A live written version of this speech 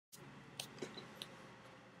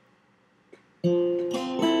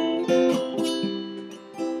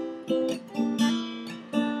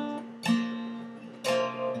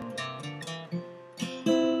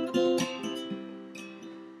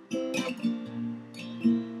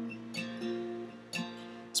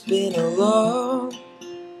been a long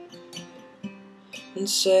and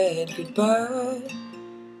sad goodbye.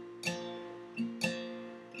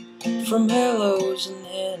 From hellos and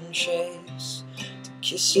handshakes to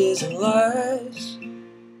kisses and lies.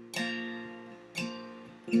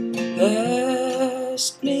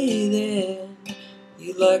 Ask me then,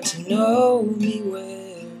 you'd like to know me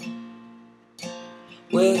well.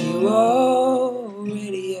 Well, you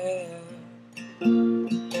already have.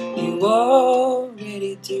 You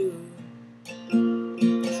already do.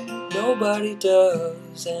 Nobody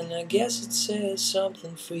does, and I guess it says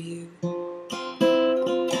something for you.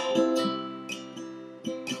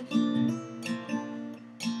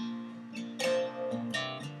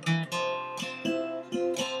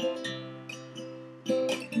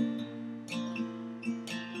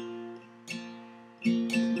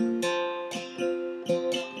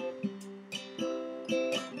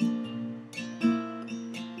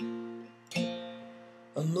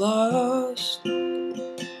 I'm lost,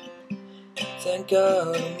 thank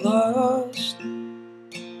God I'm lost.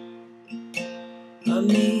 I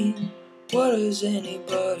mean, what does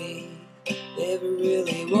anybody ever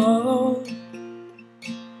really want?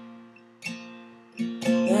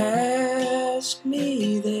 Ask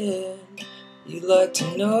me then, you'd like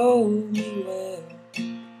to know me well.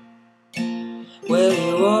 Well,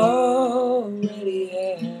 you already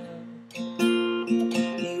have.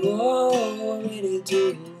 You already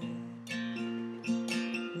do.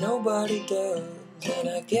 Nobody does, and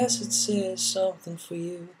I guess it says something for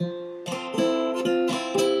you.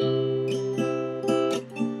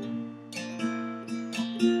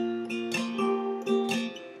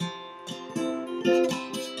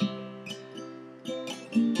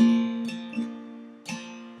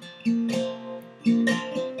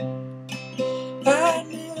 I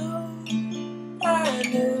knew, I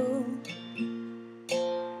knew,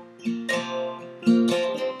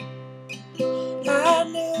 I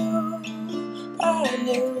knew, I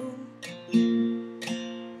knew.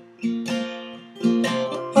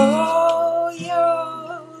 All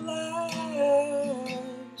your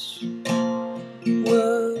lies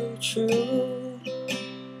were true.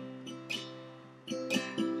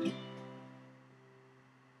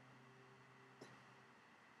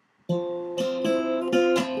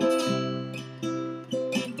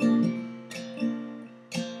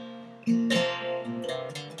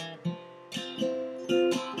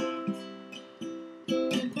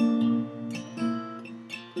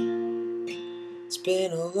 It's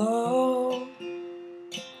been a long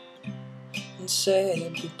and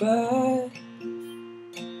sad goodbye.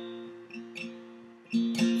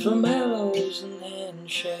 From hellos and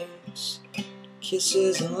handshakes,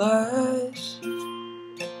 kisses and lies.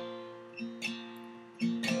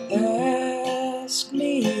 Ask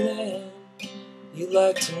me then, you'd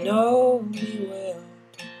like to know me well.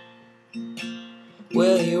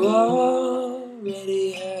 Well, you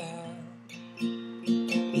already have.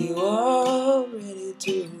 You already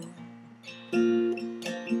do.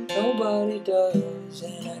 Nobody does,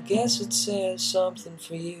 and I guess it says something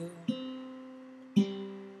for you.